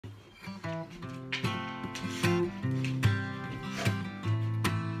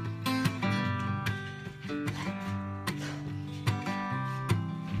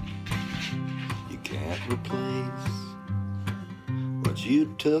replace what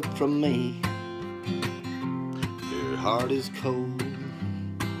you took from me. Your heart is cold,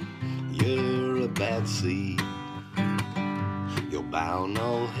 you're a bad seed. You'll bow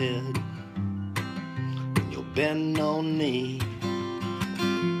no head, and you'll bend no knee,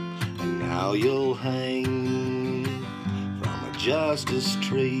 and now you'll hang from a justice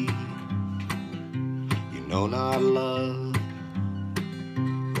tree. You know not love,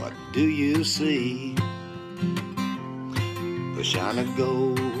 what do you see? The shine of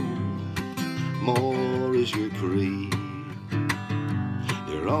gold, more is your creed.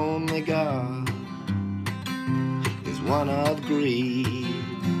 Your only God is one of greed,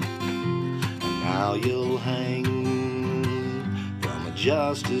 and now you'll hang from a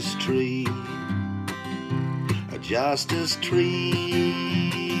justice tree. A justice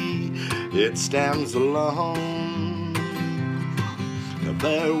tree, it stands alone to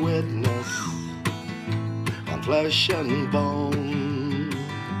bear witness on flesh and bone.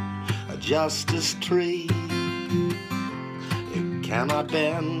 A justice tree, it cannot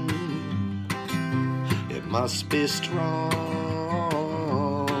bend, it must be strong,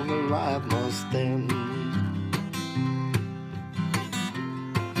 alive must end.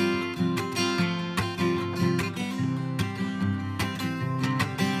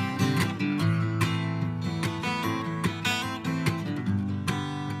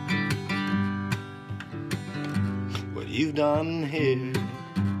 What you've done here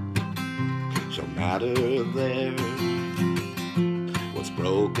shall matter there. What's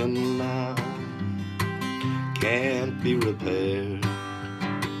broken now can't be repaired,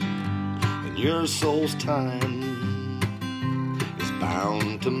 and your soul's time is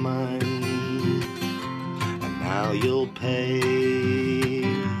bound to mine, and now you'll pay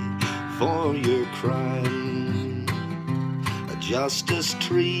for your crime. A justice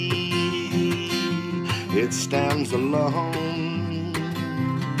tree, it stands alone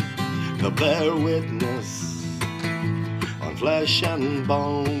to bear witness on flesh and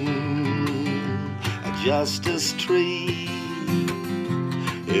bone. A justice tree,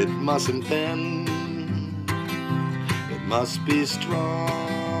 it mustn't bend, it must be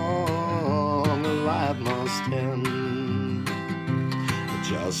strong, alive must end. A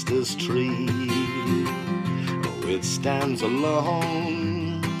justice tree, oh, it stands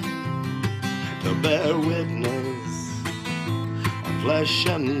alone to bear witness on flesh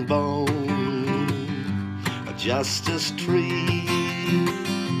and bone. A justice tree,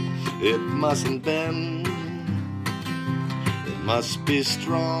 it mustn't bend, it must be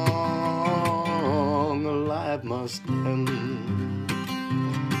strong, alive must end.